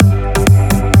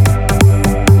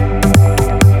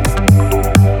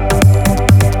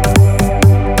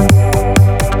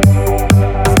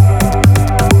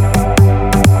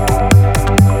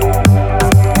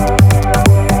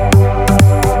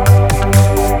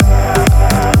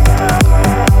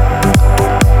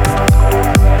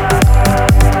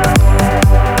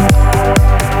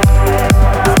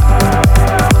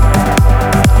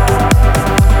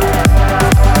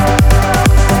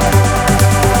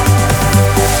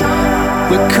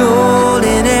We're cold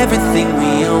and everything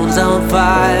we own's on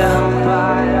fire.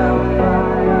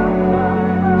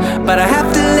 But I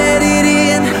have to let it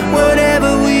in. Whatever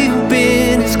we've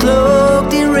been is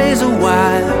cloaked in razor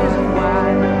wire.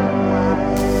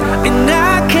 And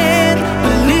I can't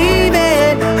believe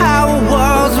it, our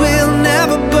walls will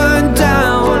never burn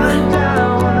down.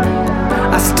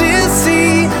 I still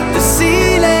see the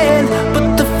ceiling,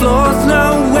 but the floor's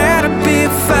nowhere to be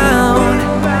found.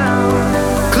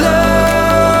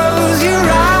 Close your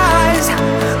eyes,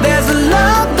 there's a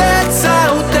love that's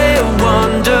out there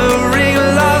wandering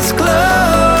lost.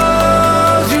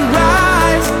 Close your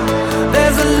eyes,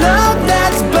 there's a love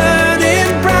that's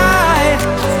burning bright.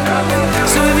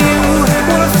 So if you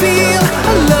wanna feel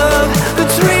a love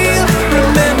that's real,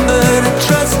 remember that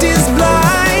trust is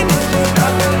blind.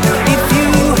 If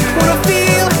you wanna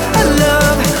feel a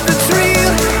love that's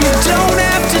real, you don't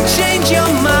have to change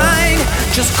your mind.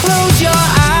 Just close your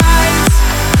eyes.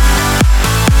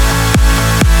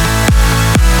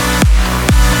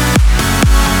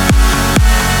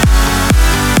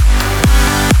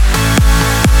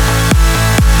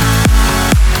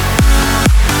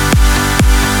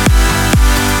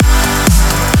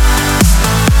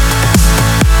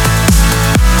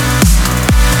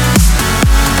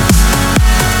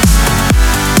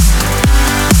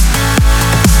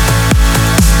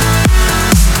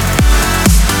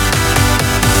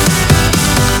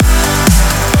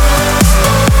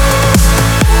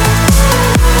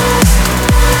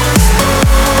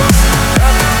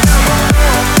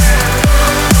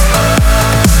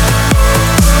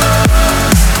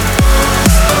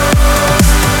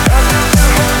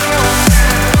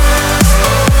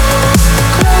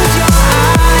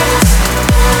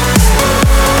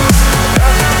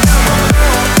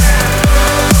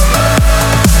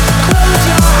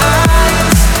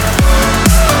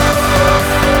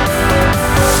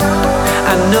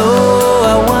 I know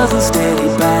I wasn't steady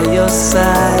by your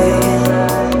side,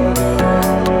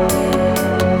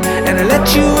 and I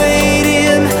let you wade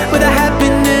in with a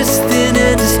happiness thin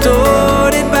and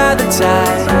distorted by the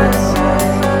tide.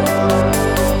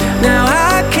 Now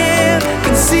I can't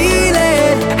conceal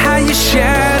it, how your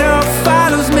shadow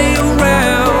follows me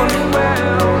around.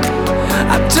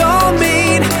 I don't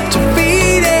mean to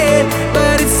feed it,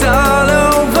 but it's all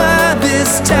over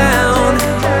this town.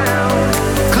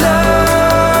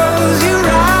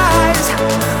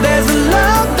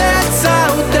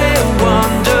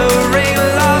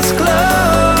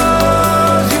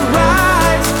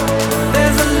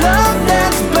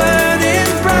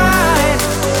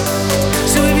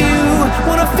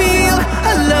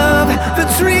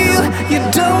 That's real, you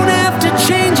don't have to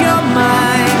change.